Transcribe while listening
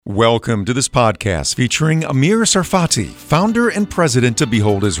Welcome to this podcast featuring Amir Tsarfati, founder and president of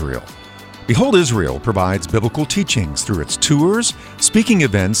Behold Israel. Behold Israel provides biblical teachings through its tours, speaking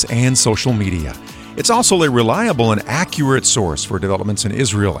events, and social media. It's also a reliable and accurate source for developments in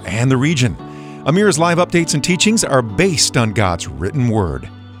Israel and the region. Amir's live updates and teachings are based on God's written word.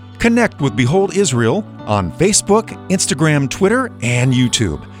 Connect with Behold Israel on Facebook, Instagram, Twitter, and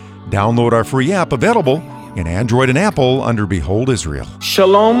YouTube. Download our free app available in Android and Apple under Behold Israel.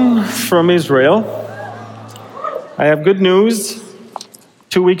 Shalom from Israel. I have good news.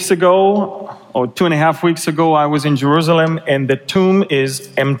 2 weeks ago, or 2.5 weeks ago, I was in Jerusalem and the tomb is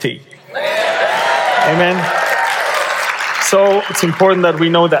empty. Amen. So it's important that we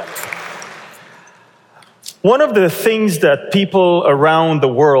know that. One of the things that people around the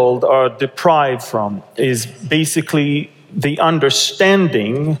world are deprived from is basically the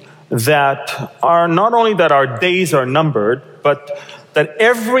understanding that not only that our days are numbered, but that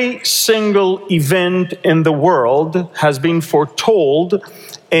every single event in the world has been foretold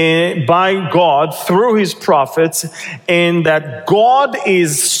by God through his prophets, and that God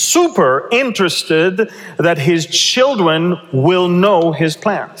is super interested that his children will know his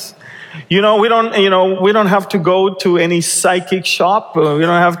plans. We don't have to go to any psychic shop. We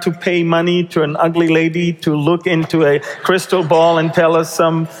don't have to pay money to an ugly lady to look into a crystal ball and tell us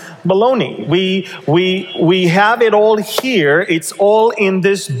some baloney. We have it all here. It's all in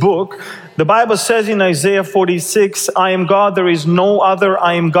this book. The Bible says in Isaiah 46, I am God, there is no other.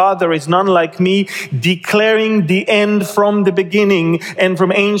 I am God, there is none like me, declaring the end from the beginning and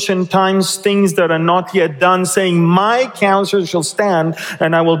from ancient times, things that are not yet done, saying, my counsel shall stand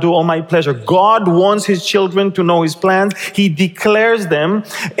and I will do all my pleasure. God wants his children to know his plans. He declares them.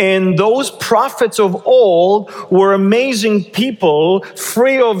 And those prophets of old were amazing people,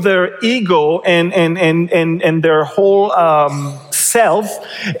 free of their ego and their whole self,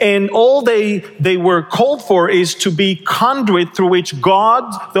 and all they were called for is to be conduit through which God,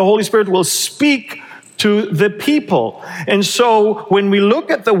 the Holy Spirit, will speak to the people. And so when we look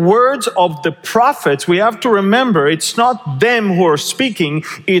at the words of the prophets, we have to remember it's not them who are speaking,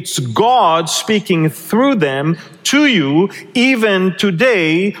 it's God speaking through them to you, even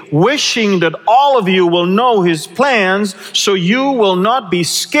today, wishing that all of you will know his plans so you will not be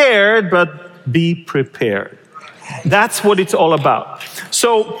scared, but be prepared. That's what it's all about.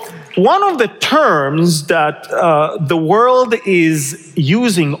 So one of the terms that the world is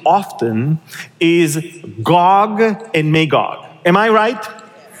using often is Gog and Magog. Am I right?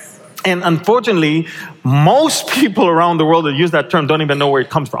 And unfortunately, most people around the world that use that term don't even know where it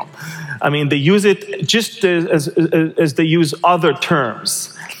comes from. I mean, they use it just as they use other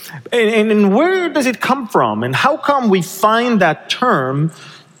terms. And where does it come from? And how come we find that term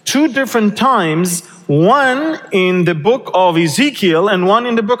two different times, one in the book of Ezekiel and one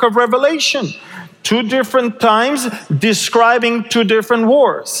in the book of Revelation? Two different times describing two different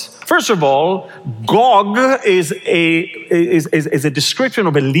wars. First of all, Gog is a description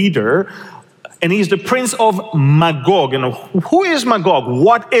of a leader, and he's the prince of Magog. And who is Magog?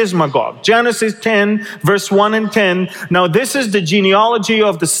 What is Magog? Genesis 10, verse 1 and 10. Now this is the genealogy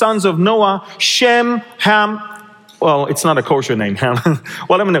of the sons of Noah, Shem, Ham. Well, it's not a kosher name, Ham.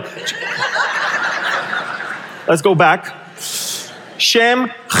 Well, I'm going to... Let's go back.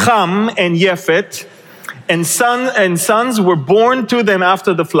 Shem, Ham, and Yefet, and sons were born to them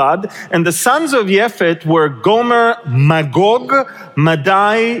after the flood. And the sons of Yefet were Gomer, Magog,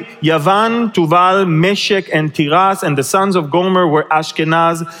 Madai, Yavan, Tuval, Meshech, and Tiras. And the sons of Gomer were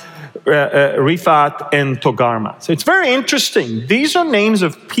Ashkenaz, Rifat, and Togarma. So it's very interesting. These are names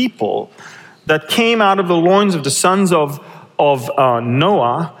of people that came out of the loins of the sons of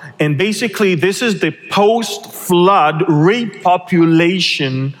Noah, and basically this is the post-flood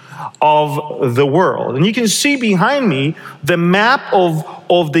repopulation of the world. And you can see behind me the map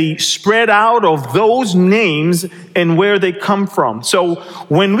of the spread out of those names and where they come from. So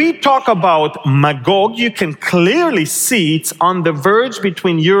when we talk about Magog, you can clearly see it's on the verge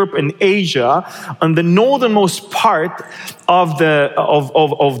between Europe and Asia, on the northernmost part of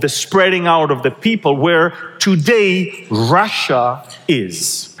the spreading out of the people, where today Russia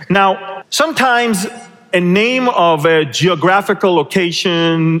is. Now, sometimes a name of a geographical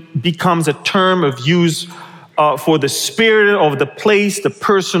location becomes a term of use for the spirit of the place, the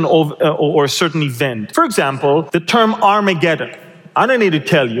person, or a certain event. For example, the term Armageddon. I don't need to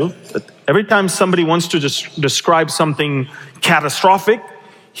tell you that every time somebody wants to describe something catastrophic,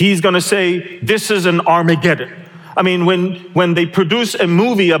 he's going to say, this is an Armageddon. I mean, when they produce a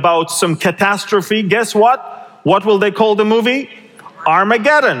movie about some catastrophe, guess what? What will they call the movie?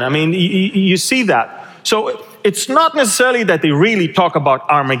 Armageddon. I mean, you see that. So it's not necessarily that they really talk about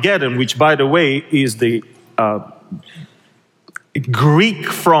Armageddon, which, by the way, is the Greek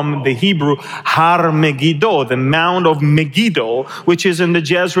from the Hebrew Har Megiddo, the Mount of Megiddo, which is in the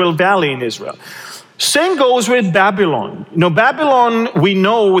Jezreel Valley in Israel. Same goes with Babylon. Babylon, we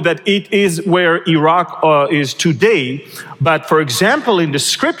know that it is where Iraq is today. But for example, in the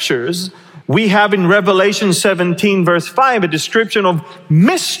scriptures, we have in Revelation 17, verse 5, a description of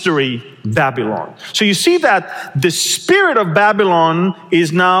mystery Babylon. So you see that the spirit of Babylon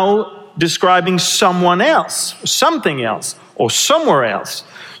is now describing someone else, something else, or somewhere else.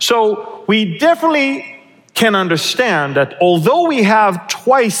 So we definitely can understand that although we have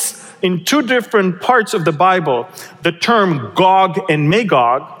twice in two different parts of the Bible the term Gog and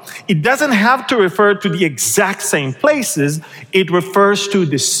Magog, it doesn't have to refer to the exact same places. It refers to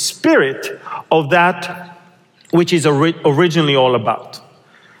the spirit of that which is originally all about.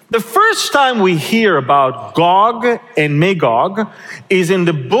 The first time we hear about Gog and Magog is in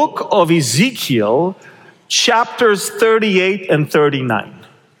the book of Ezekiel, chapters 38 and 39.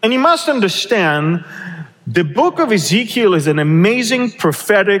 And you must understand, the book of Ezekiel is an amazing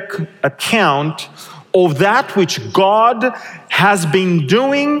prophetic account of that which God has been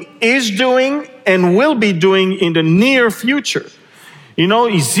doing, is doing, and will be doing in the near future.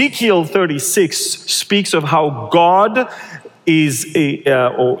 Ezekiel 36 speaks of how God is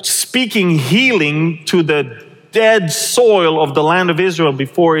speaking healing to the dead soil of the land of Israel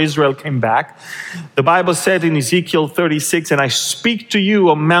before Israel came back. The Bible said in Ezekiel 36, "And I speak to you,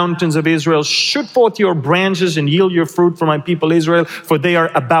 O mountains of Israel, shoot forth your branches and yield your fruit for my people Israel, for they are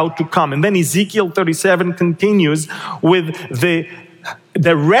about to come." And then Ezekiel 37 continues with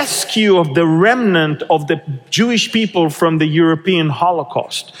the rescue of the remnant of the Jewish people from the European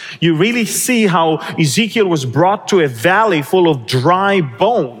Holocaust. You really see how Ezekiel was brought to a valley full of dry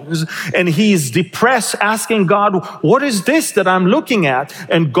bones, and he's depressed, asking God, "What is this that I'm looking at?"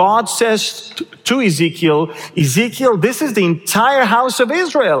 And God says to Ezekiel, "Ezekiel, this is the entire house of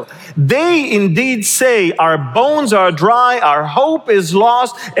Israel. They indeed say, our bones are dry, our hope is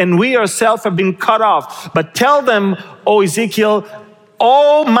lost, and we ourselves have been cut off. But tell them, O Ezekiel,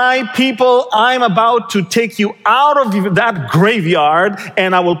 oh, my people, I'm about to take you out of that graveyard,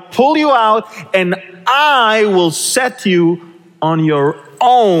 and I will pull you out, and I will set you on your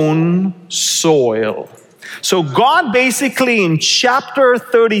own soil." So God basically in chapter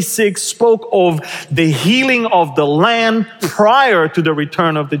 36 spoke of the healing of the land prior to the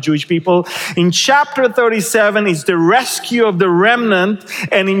return of the Jewish people. In chapter 37 is the rescue of the remnant.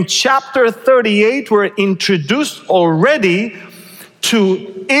 And in chapter 38 we're introduced already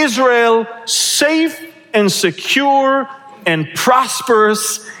to Israel safe and secure and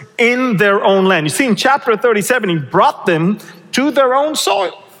prosperous in their own land. You see, in chapter 37, he brought them to their own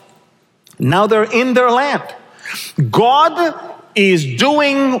soil. Now they're in their land. God is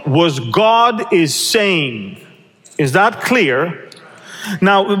doing what God is saying. Is that clear?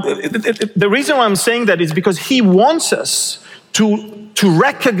 Now, the reason why I'm saying that is because he wants us to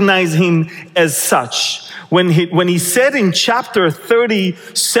recognize him as such. When he said in chapter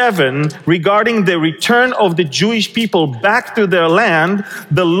 37 regarding the return of the Jewish people back to their land,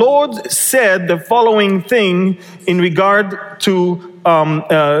 the Lord said the following thing in regard to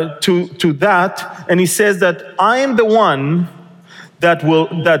that, and he says that I am the one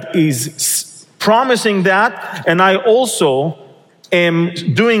that is promising that, and I also am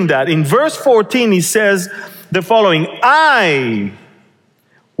doing that. In verse 14, he says the following: I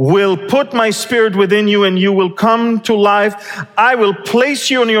will put my spirit within you, and you will come to life. I will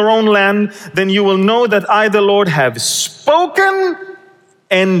place you on your own land. Then you will know that I, the Lord, have spoken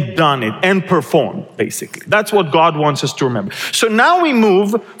and done it and performed, basically. That's what God wants us to remember. So now we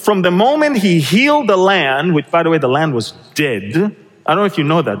move from the moment he healed the land, which, by the way, the land was dead. I don't know if you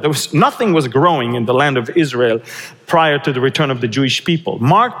know that. Nothing was growing in the land of Israel prior to the return of the Jewish people.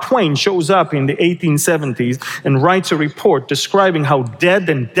 Mark Twain shows up in the 1870s and writes a report describing how dead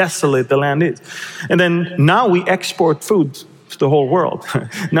and desolate the land is. And then now we export food to the whole world.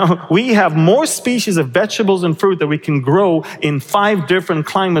 Now we have more species of vegetables and fruit that we can grow in 5 different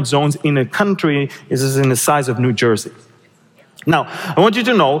climate zones in a country is in the size of New Jersey. Now, I want you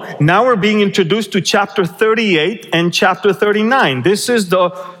to know, now we're being introduced to chapter 38 and chapter 39. This is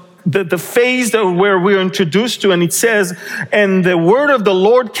the phase where we're introduced to, and it says, "And the word of the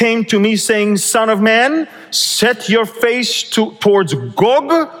Lord came to me, saying, Son of man, set your face towards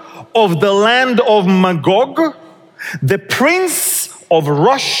Gog of the land of Magog, the prince of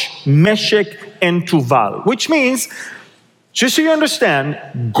Rosh, Meshech, and Tuval." Which means, just so you understand,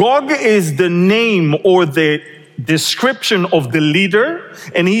 Gog is the name or the description of the leader,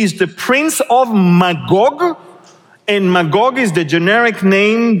 and he is the prince of Magog, And Magog is the generic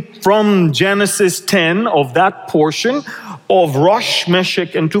name from Genesis 10 of that portion of Rosh,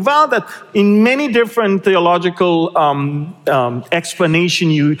 Meshech, and Tuval, that in many different theological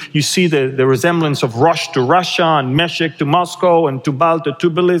explanation, you see the resemblance of Rosh to Russia, and Meshech to Moscow, and Tubal to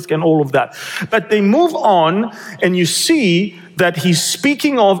Tubalisk, and all of that. But they move on, and you see that he's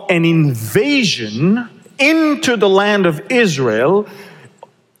speaking of an invasion into the land of Israel,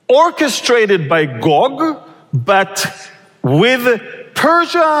 orchestrated by Gog, but with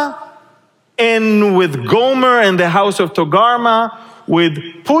Persia and with Gomer and the house of Togarmah, with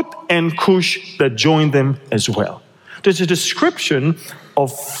Put and Cush that joined them as well. There's a description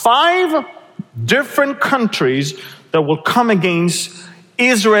of 5 different countries that will come against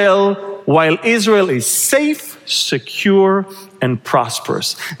Israel while Israel is safe, secure, and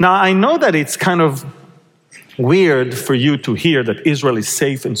prosperous. Now, I know that it's kind of weird for you to hear that Israel is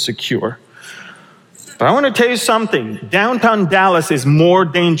safe and secure. But I want to tell you something. Downtown Dallas is more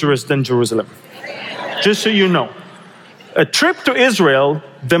dangerous than Jerusalem. Just so you know. A trip to Israel,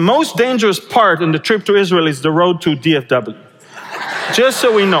 the most dangerous part in the trip to Israel is the road to DFW. Just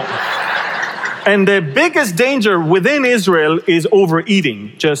so we know. And the biggest danger within Israel is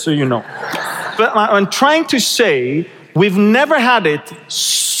overeating, just so you know. But I'm trying to say, we've never had it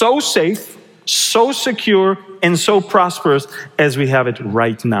so safe, so secure, and so prosperous as we have it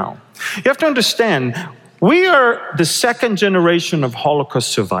right now. You have to understand, we are the second generation of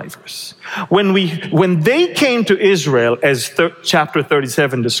Holocaust survivors. When they came to Israel, as chapter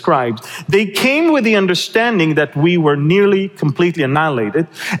 37 describes, they came with the understanding that we were nearly completely annihilated.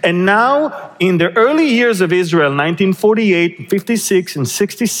 And now, in the early years of Israel, 1948, 56, and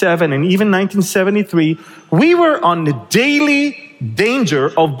 67, and even 1973, we were on the daily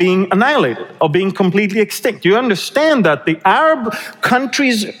danger of being annihilated, of being completely extinct. You understand that the Arab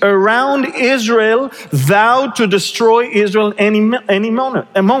countries around Israel vowed to destroy Israel any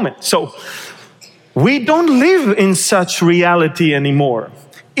moment. So we don't live in such reality anymore.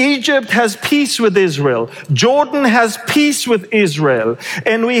 Egypt has peace with Israel. Jordan has peace with Israel.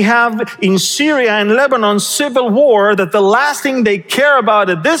 And we have in Syria and Lebanon civil war that the last thing they care about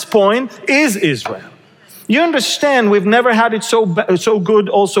at this point is Israel. You understand, we've never had it so good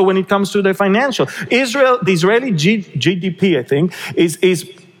also when it comes to the financial. Israel, the Israeli GDP, I think,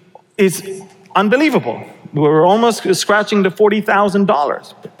 is unbelievable. We're almost scratching the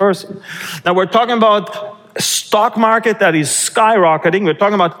 $40,000 per person. Now we're talking about a stock market that is skyrocketing. We're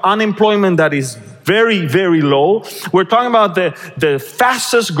talking about unemployment that is very, very low. We're talking about the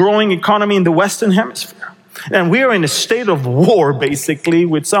fastest growing economy in the Western Hemisphere. And we are in a state of war, basically,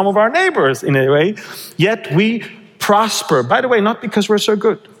 with some of our neighbors in a way. Yet we prosper. By the way, not because we're so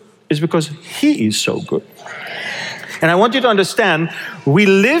good. It's because He is so good. And I want you to understand, we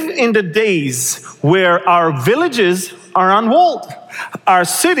live in the days where our villages are unwalled. Our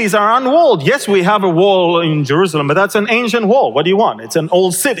cities are unwalled. Yes, we have a wall in Jerusalem, but that's an ancient wall. What do you want? It's an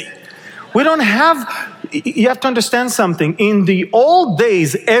old city. We don't have... You have to understand something. In the old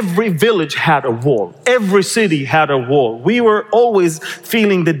days, every village had a wall. Every city had a wall. We were always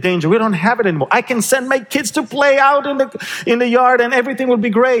feeling the danger. We don't have it anymore. I can send my kids to play out in the yard and everything will be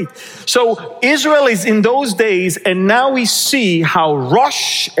great. So Israel is in those days, and now we see how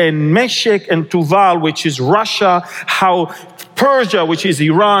Rosh and Meshech and Tuval, which is Russia, how Persia, which is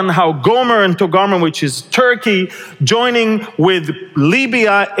Iran, how Gomer and Togarmah, which is Turkey, joining with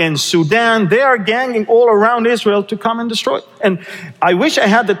Libya and Sudan, they are ganging all around Israel to come and destroy it. And I wish I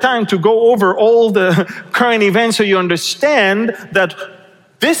had the time to go over all the current events so you understand that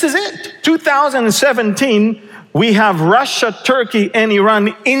this is it. 2017, we have Russia, Turkey, and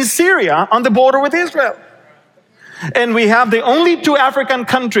Iran in Syria on the border with Israel. And we have the only 2 African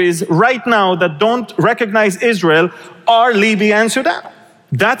countries right now that don't recognize Israel are Libya and Sudan.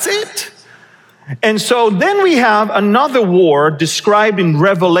 That's it. And so then we have another war described in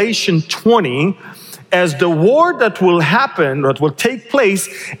Revelation 20 as the war that will happen, that will take place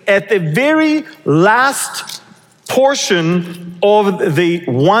at the very last portion of the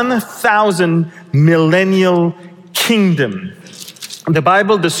 1,000 millennial kingdom. The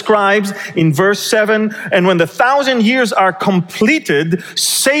Bible describes in verse 7, and when the 1,000 years are completed,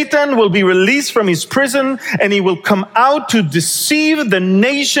 Satan will be released from his prison, and he will come out to deceive the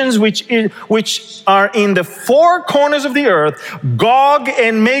nations which are in the 4 corners of the earth, Gog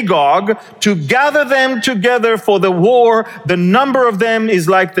and Magog, to gather them together for the war. The number of them is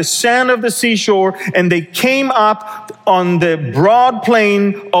like the sand of the seashore, and they came up on the broad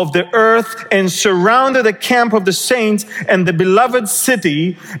plain of the earth and surrounded the camp of the saints and the beloved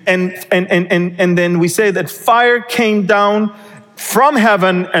city, and then we say that fire came down from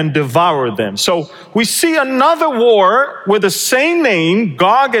heaven and devoured them. So we see another war with the same name,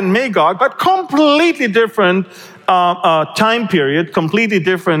 Gog and Magog, but completely different time period, completely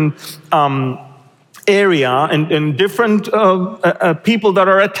different area, and different people that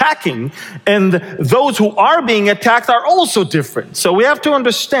are attacking. And those who are being attacked are also different. So we have to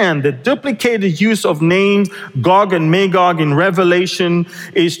understand that duplicated use of names, Gog and Magog in Revelation,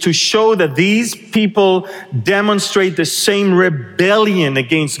 is to show that these people demonstrate the same rebellion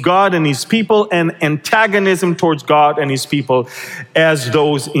against God and his people and antagonism towards God and his people as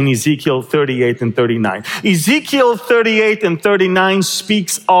those in Ezekiel 38 and 39. Ezekiel 38 and 39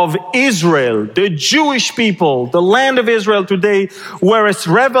 speaks of Israel, the Jewish people, the land of Israel today, whereas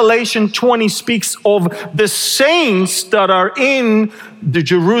Revelation 20 speaks of the saints that are in the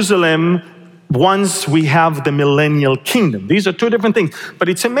Jerusalem once we have the millennial kingdom. These are two different things, but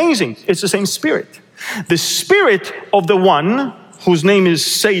it's amazing. It's the same spirit. The spirit of the one whose name is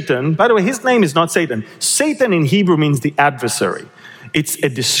Satan. By the way, his name is not Satan. Satan in Hebrew means the adversary. It's a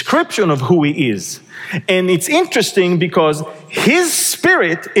description of who he is. And it's interesting because his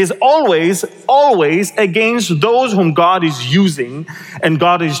spirit is always against those whom God is using and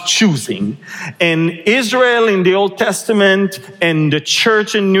God is choosing. And Israel in the Old Testament and the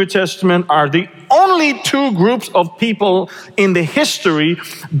church in New Testament are the only two groups of people in the history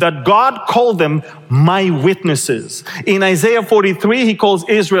that God called them my witnesses. In Isaiah 43, he calls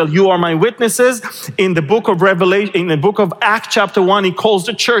Israel, you are my witnesses. In the book of Revelation, in the book of Acts chapter 1, he calls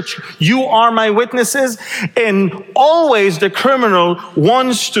the church, you are my witnesses. And always the criminal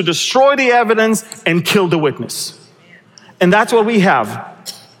wants to destroy the evidence and kill the witness. And that's what we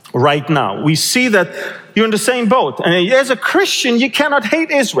have right now. We see that you're in the same boat. And as a Christian, you cannot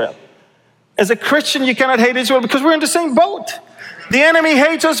hate Israel. As a Christian, you cannot hate Israel because we're in the same boat. The enemy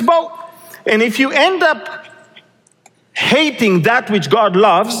hates us both. And if you end up hating that which God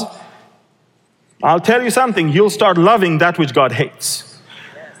loves, I'll tell you something, you'll start loving that which God hates.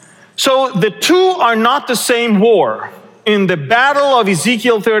 So the two are not the same war. In the battle of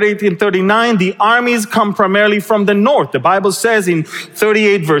Ezekiel 38 and 39, the armies come primarily from the north. The Bible says in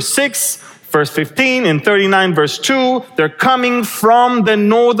 38 verse 6, verse 15 and 39 verse 2, they're coming from the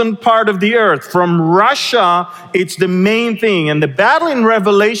northern part of the earth. From Russia, it's the main thing. And the battle in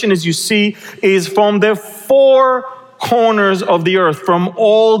Revelation, as you see, is from the four corners of the earth, from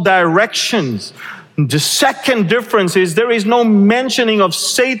all directions. The second difference is there is no mentioning of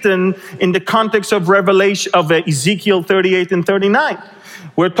Satan in the context of Revelation of Ezekiel 38 and 39.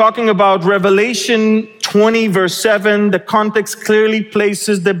 We're talking about Revelation 20 verse 7. The context clearly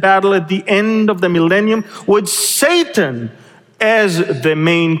places the battle at the end of the millennium with Satan as the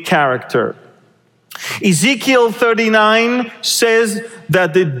main character. Ezekiel 39 says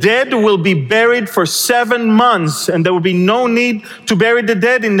that the dead will be buried for 7 months, and there will be no need to bury the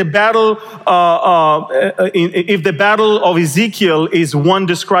dead in the battle. If the battle of Ezekiel is one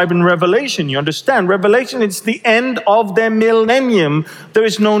described in Revelation, you understand? Revelation is the end of the millennium. There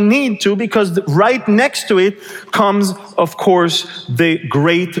is no need to, because right next to it comes, of course, the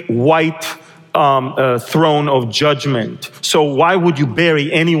great white throne of judgment. So why would you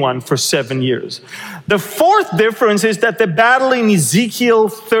bury anyone for 7 years? The fourth difference is that the battle in Ezekiel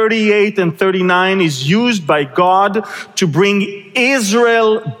 38 and 39 is used by God to bring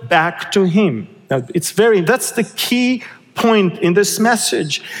Israel back to him. Now, that's the key point in this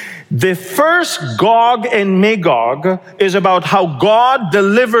message. The first Gog and Magog is about how God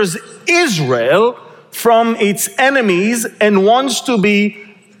delivers Israel from its enemies and wants to be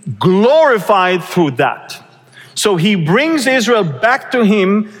glorified through that. So he brings Israel back to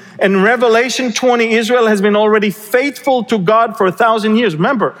him. In Revelation 20, Israel has been already faithful to God for 1,000 years.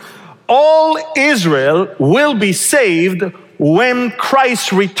 Remember, all Israel will be saved when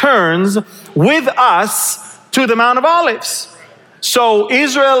Christ returns with us to the Mount of Olives. So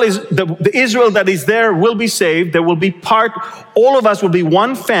Israel is the Israel that is there will be saved. There will be all of us will be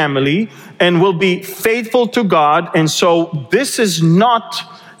one family and will be faithful to God. And so this is not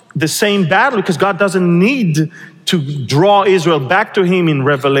the same battle, because God doesn't need to draw Israel back to him in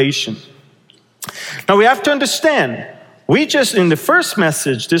Revelation. Now we have to understand, in the first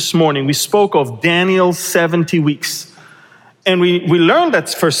message this morning, we spoke of Daniel's 70 weeks. And we learned that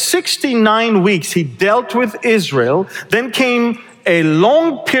for 69 weeks he dealt with Israel. Then came a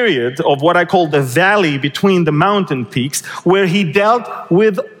long period of what I call the valley between the mountain peaks, where he dealt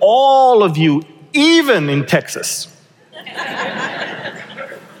with all of you, even in Texas.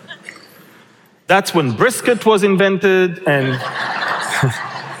 That's when brisket was invented and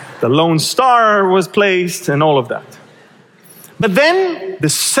the Lone Star was placed and all of that. But then the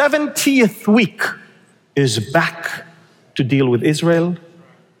 70th week is back to deal with Israel,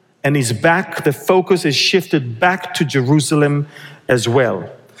 and the focus is shifted back to Jerusalem as well.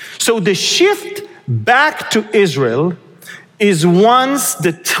 So the shift back to Israel is once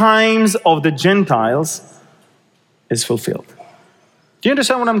the times of the Gentiles is fulfilled. Do you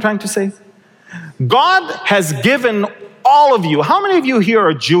understand what I'm trying to say? God has given all of you, how many of you here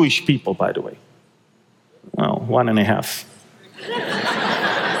are Jewish people, by the way? Well, 1.5.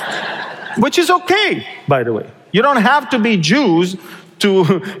 Which is okay, by the way. You don't have to be Jews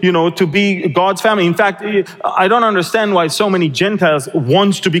to be God's family. In fact, I don't understand why so many Gentiles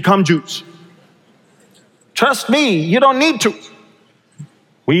want to become Jews. Trust me, you don't need to.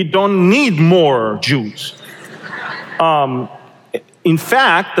 We don't need more Jews. In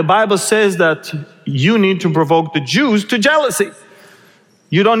fact, the Bible says that you need to provoke the Jews to jealousy.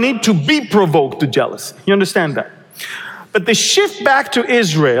 You don't need to be provoked to jealousy. You understand that? But the shift back to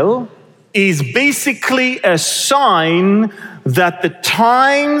Israel is basically a sign that the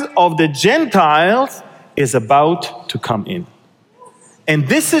time of the Gentiles is about to come in. And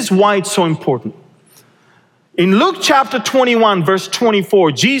this is why it's so important. In Luke chapter 21, verse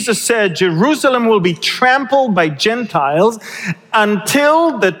 24, Jesus said, Jerusalem will be trampled by Gentiles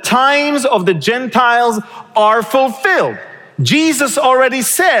until the times of the Gentiles are fulfilled. Jesus already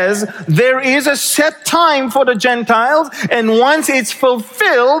says there is a set time for the Gentiles, and once it's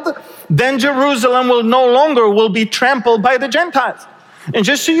fulfilled, then Jerusalem will no longer be trampled by the Gentiles. And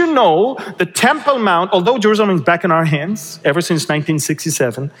just so you know, the Temple Mount, although Jerusalem is back in our hands ever since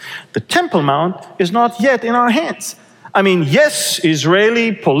 1967, the Temple Mount is not yet in our hands. I mean, yes,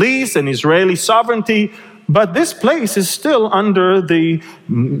 Israeli police and Israeli sovereignty, but this place is still under the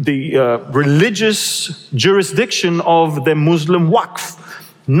religious jurisdiction of the Muslim Waqf,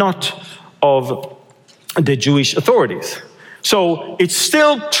 not of the Jewish authorities. So it's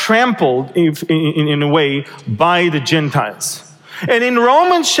still trampled in a way by the Gentiles. And in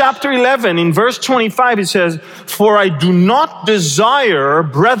Romans chapter 11, in verse 25, it says, For I do not desire,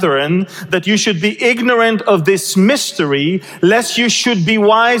 brethren, that you should be ignorant of this mystery, lest you should be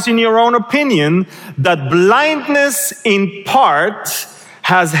wise in your own opinion, that blindness in part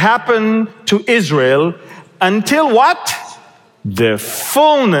has happened to Israel until what? The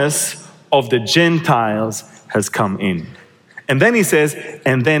fullness of the Gentiles has come in. And then he says,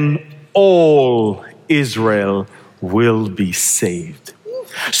 and then all Israel will be saved.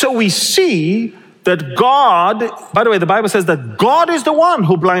 So we see that God, by the way, the Bible says that God is the one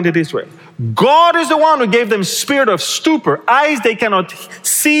who blinded Israel. God is the one who gave them spirit of stupor, eyes they cannot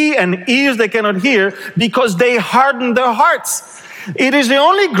see and ears they cannot hear, because they hardened their hearts. It is the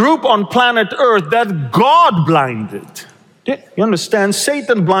only group on planet Earth that God blinded. You understand?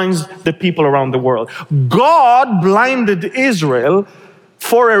 Satan blinds the people around the world. God blinded Israel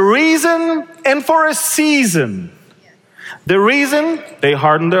for a reason and for a season. The reason, they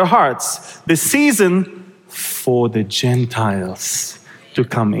hardened their hearts. The season, for the Gentiles to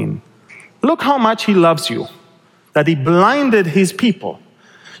come in. Look how much he loves you, that he blinded his people.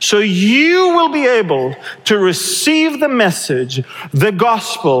 So you will be able to receive the message, the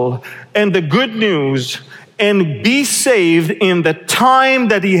gospel, and the good news, and be saved in the time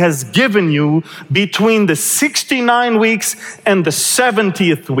that he has given you between the 69 weeks and the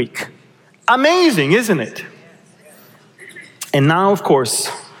 70th week. Amazing, isn't it? And now, of course,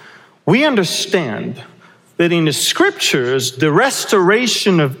 we understand that in the scriptures, the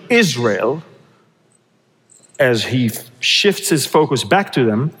restoration of Israel, as he shifts his focus back to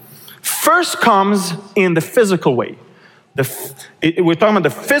them, first comes in the physical way. We're talking about the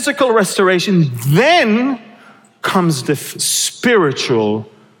physical restoration, then comes the spiritual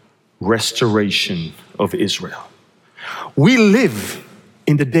restoration of Israel. We live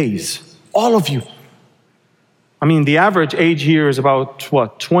in the days, all of you. I mean, the average age here is about,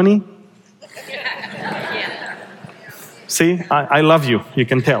 20? See, I love you, you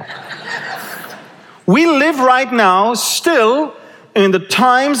can tell. We live right now still in the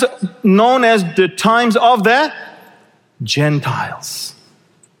times known as the times of the Gentiles.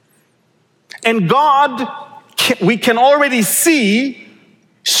 And God, we can already see,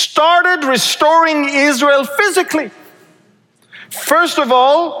 started restoring Israel physically. First of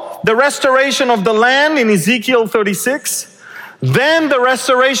all, the restoration of the land in Ezekiel 36. Then the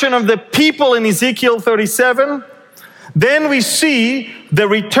restoration of the people in Ezekiel 37. Then we see the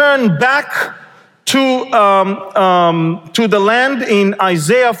return back to the land in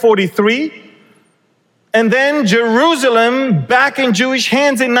Isaiah 43. And then Jerusalem back in Jewish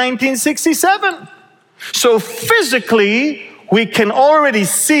hands in 1967. So physically, we can already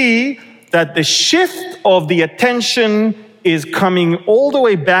see that the shift of the attention is coming all the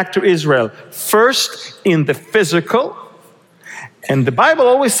way back to Israel. First in the physical, And the Bible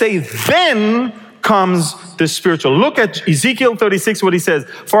always says, then comes the spiritual. Look at Ezekiel 36, what he says.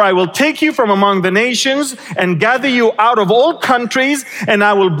 For I will take you from among the nations and gather you out of all countries, and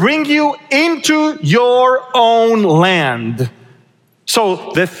I will bring you into your own land.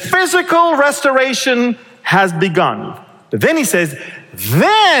 So the physical restoration has begun. But then he says,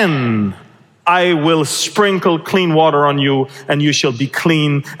 then I will sprinkle clean water on you, and you shall be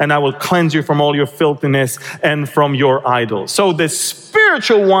clean, and I will cleanse you from all your filthiness and from your idols. So the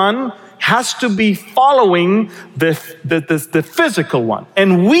spiritual one has to be following the physical one.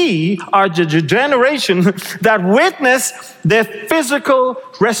 And we are the generation that witnessed the physical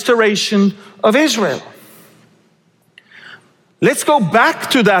restoration of Israel. Let's go back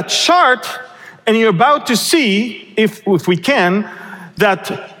to that chart, and you're about to see, if we can,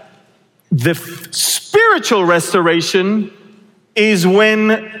 that the spiritual restoration is when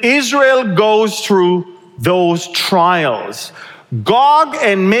Israel goes through those trials. Gog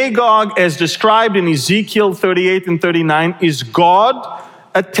and Magog, as described in Ezekiel 38 and 39, is God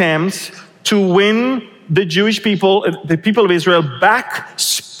attempts to win the Jewish people, the people of Israel, back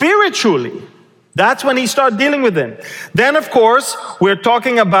spiritually. That's when he starts dealing with them. Then, of course, we're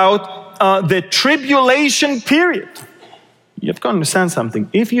talking about the tribulation period. You have to understand something.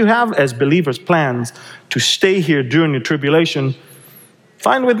 If you have, as believers, plans to stay here during the tribulation,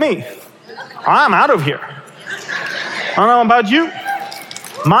 fine with me. I'm out of here. I don't know about you.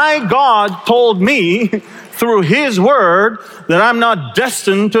 My God told me through His Word that I'm not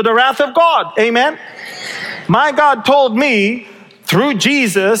destined to the wrath of God. Amen? My God told me through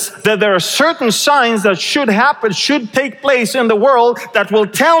Jesus that there are certain signs that should happen, should take place in the world that will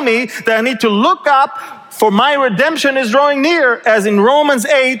tell me that I need to look up, for my redemption is drawing near, as in Romans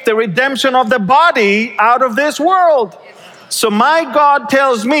 8, the redemption of the body out of this world. So my God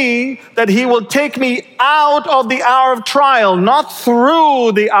tells me that He will take me out of the hour of trial, not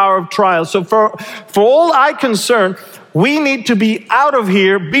through the hour of trial. So for all I'm concerned, we need to be out of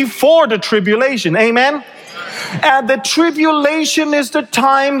here before the tribulation. Amen? And the tribulation is the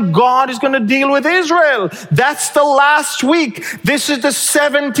time God is going to deal with Israel. That's the last week. This is the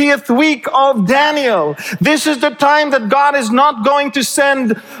 70th week of Daniel. This is the time that God is not going to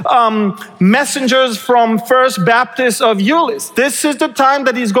send messengers from First Baptist of Euless. This is the time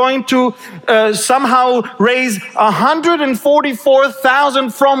that He's going to somehow raise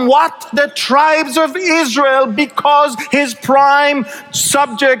 144,000 from what? The tribes of Israel, because His prime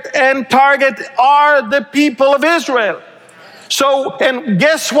subject and target are the people of Israel. So, and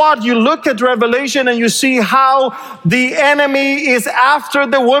guess what? You look at Revelation and you see how the enemy is after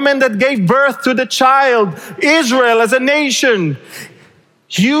the woman that gave birth to the child, Israel as a nation.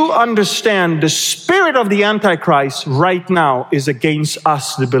 You understand the spirit of the Antichrist right now is against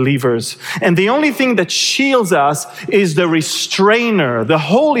us, the believers. And the only thing that shields us is the restrainer, the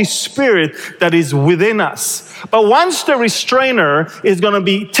Holy Spirit that is within us. But once the restrainer is going to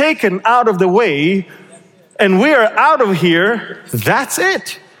be taken out of the way, and we are out of here, that's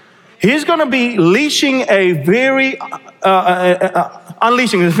it. He's going to be unleashing a very,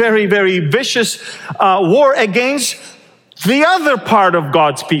 very vicious war against the other part of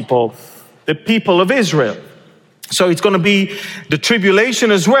God's people, the people of Israel. So it's going to be the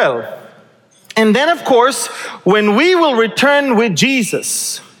tribulation as well. And then, of course, when we will return with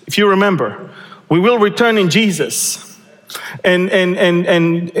Jesus, if you remember, we will return in Jesus. And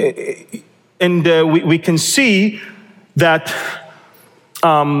we can see that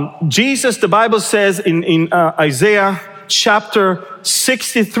Jesus, the Bible says in Isaiah chapter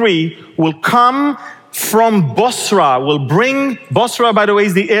 63, will come from Bosra, will bring, Bosra, by the way,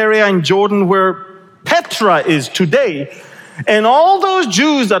 is the area in Jordan where Petra is today. And all those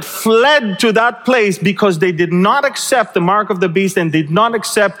Jews that fled to that place because they did not accept the mark of the beast and did not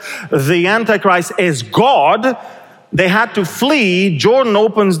accept the Antichrist as God, they had to flee. Jordan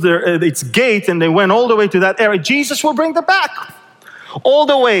opens its gate and they went all the way to that area. Jesus will bring them back all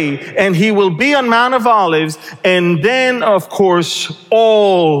the way, and He will be on Mount of Olives, and then, of course,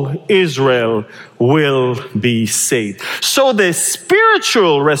 all Israel will be saved. So the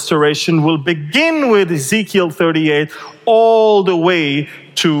spiritual restoration will begin with Ezekiel 38 all the way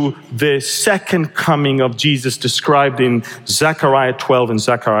to the second coming of Jesus described in Zechariah 12 and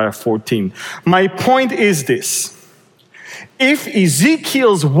Zechariah 14. My point is this. If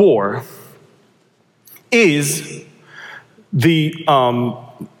Ezekiel's war is the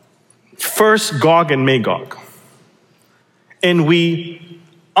first Gog and Magog, and we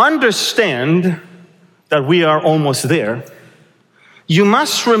understand that we are almost there, you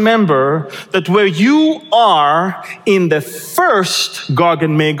must remember that where you are in the first Gog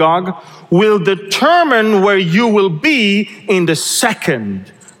and Magog will determine where you will be in the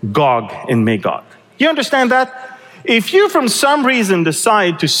second Gog and Magog. You understand that? If you, from some reason,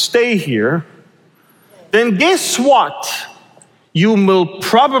 decide to stay here, then guess what? You will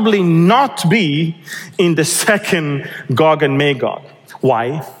probably not be in the second Gog and Magog.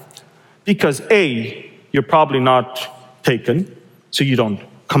 Why? Because A, you're probably not taken, so you don't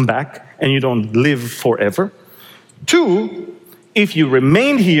come back and you don't live forever. 2, if you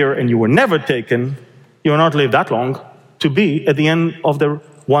remain here and you were never taken, you will not live that long to be at the end of the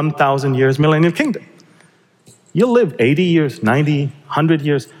 1,000 years millennial kingdom. You'll live 80 years, 90, 100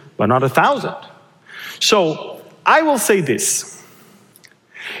 years, but not 1,000. So I will say this.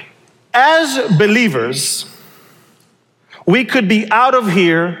 As believers, we could be out of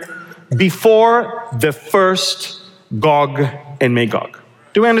here before the first Gog and Magog.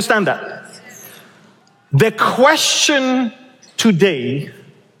 Do we understand that? The question today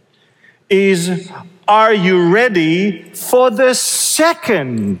is, are you ready for the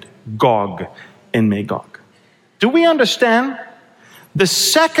second Gog and Magog? Do we understand? The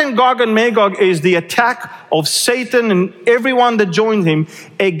second Gog and Magog is the attack of Satan and everyone that joins him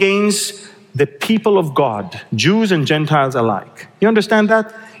against the people of God, Jews and Gentiles alike. You understand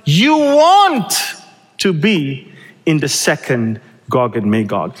that? You want to be in the second Gog and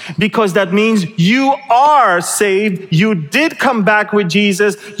Magog, because that means you are saved, you did come back with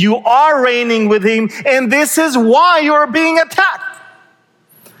Jesus, you are reigning with him, and this is why you're being attacked.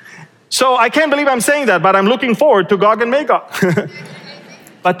 So I can't believe I'm saying that, but I'm looking forward to Gog and Magog.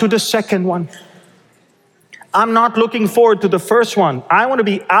 But to the second one. I'm not looking forward to the first one. I want to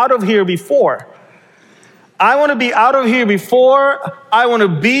be out of here before. I want to be out of here before. I want to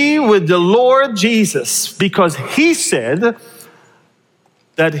be with the Lord Jesus, because he said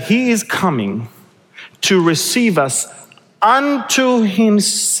that he is coming to receive us unto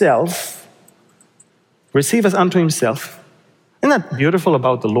himself. Receive us unto himself. Isn't that beautiful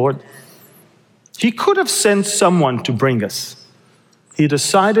about the Lord? He could have sent someone to bring us. He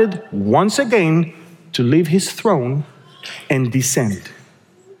decided once again to leave his throne and descend.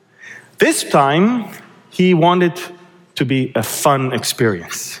 This time, he wanted to be a fun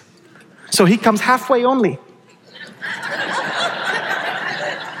experience. So he comes halfway only.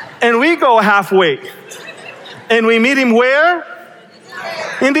 And we go halfway. And we meet him where?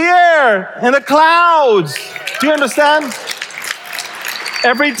 In the air, in the clouds. Do you understand?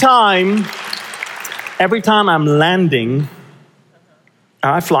 Every time I'm landing,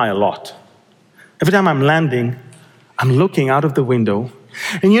 I fly a lot. Every time I'm landing, I'm looking out of the window.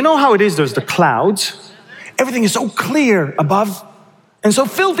 And you know how it is, there's the clouds. Everything is so clear above and so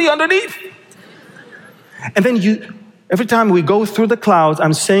filthy underneath. And then every time we go through the clouds,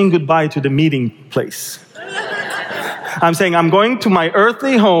 I'm saying goodbye to the meeting place. I'm saying I'm going to my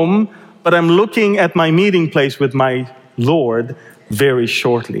earthly home, but I'm looking at my meeting place with my Lord very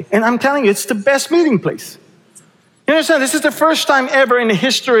shortly. And I'm telling you, it's the best meeting place. You understand? This is the first time ever in the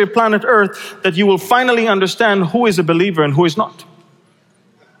history of planet Earth that you will finally understand who is a believer and who is not.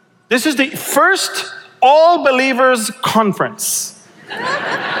 This is the first all believers conference.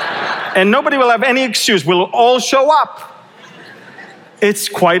 And nobody will have any excuse. We'll all show up. It's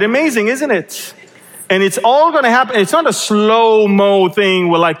quite amazing, isn't it? And it's all going to happen. It's not a slow-mo thing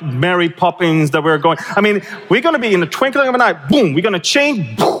with like Mary Poppins that we're going. I mean, we're going to be in the twinkling of an eye. Boom, we're going to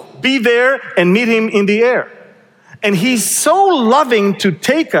change, boom, be there and meet him in the air. And he's so loving to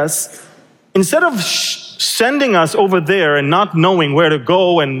take us, instead of sending us over there and not knowing where to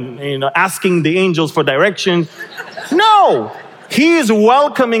go and asking the angels for directions. No, he is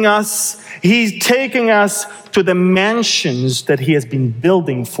welcoming us. He's taking us to the mansions that he has been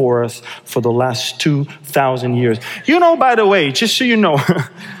building for us for the last 2,000 years. You know, by the way, just so you know,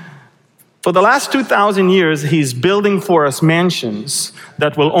 for the last 2,000 years, he's building for us mansions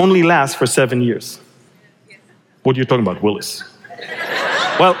that will only last for 7 years. What are you talking about, Willis?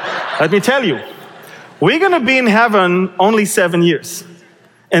 Well, let me tell you, we're going to be in heaven only 7 years.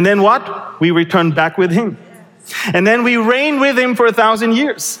 And then what? We return back with him. And then we reign with him for 1,000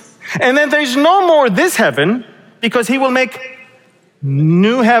 years. And then there's no more this heaven, because he will make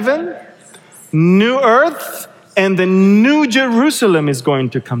new heaven, new earth, and the new Jerusalem is going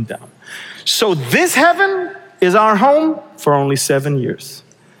to come down. So this heaven is our home for only 7 years.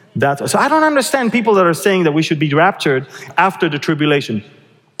 So I don't understand people that are saying that we should be raptured after the tribulation.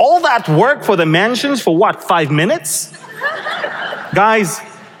 All that work for the mansions for what, 5 minutes? Guys,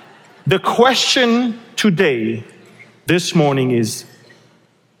 the question today, this morning is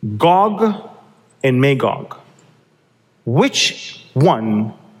Gog and Magog. Which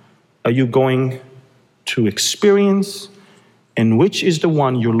one are you going to experience and which is the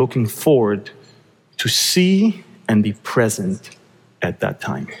one you're looking forward to see and be present at that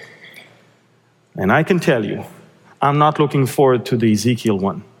time. And I can tell you, I'm not looking forward to the Ezekiel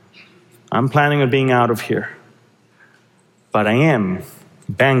one. I'm planning on being out of here. But I am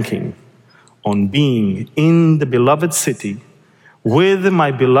banking on being in the beloved city with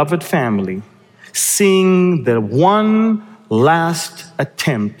my beloved family, seeing the one last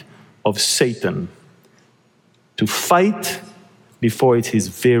attempt of Satan to fight before it's his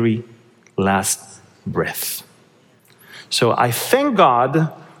very last breath. So I thank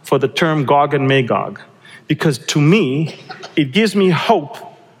God for the term Gog and Magog, because to me, it gives me hope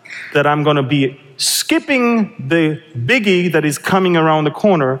that I'm going to be skipping the biggie that is coming around the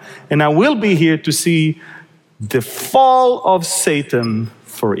corner, and I will be here to see the fall of Satan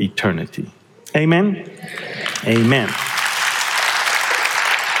for eternity. Amen? Amen.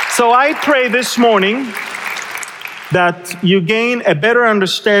 So I pray this morning that you gain a better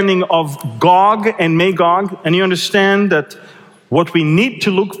understanding of Gog and Magog, and you understand that what we need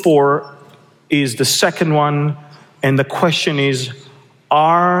to look for is the second one, and the question is,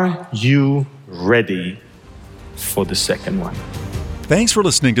 are you ready for the second one? Thanks for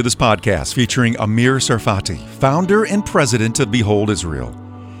listening to this podcast featuring Amir Tsarfati, founder and president of Behold Israel.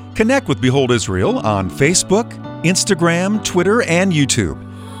 Connect with Behold Israel on Facebook, Instagram, Twitter, and YouTube.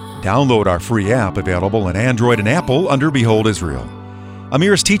 Download our free app available on Android and Apple under Behold Israel.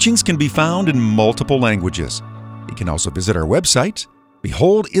 Amir's teachings can be found in multiple languages. You can also visit our website,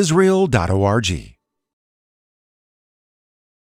 beholdisrael.org.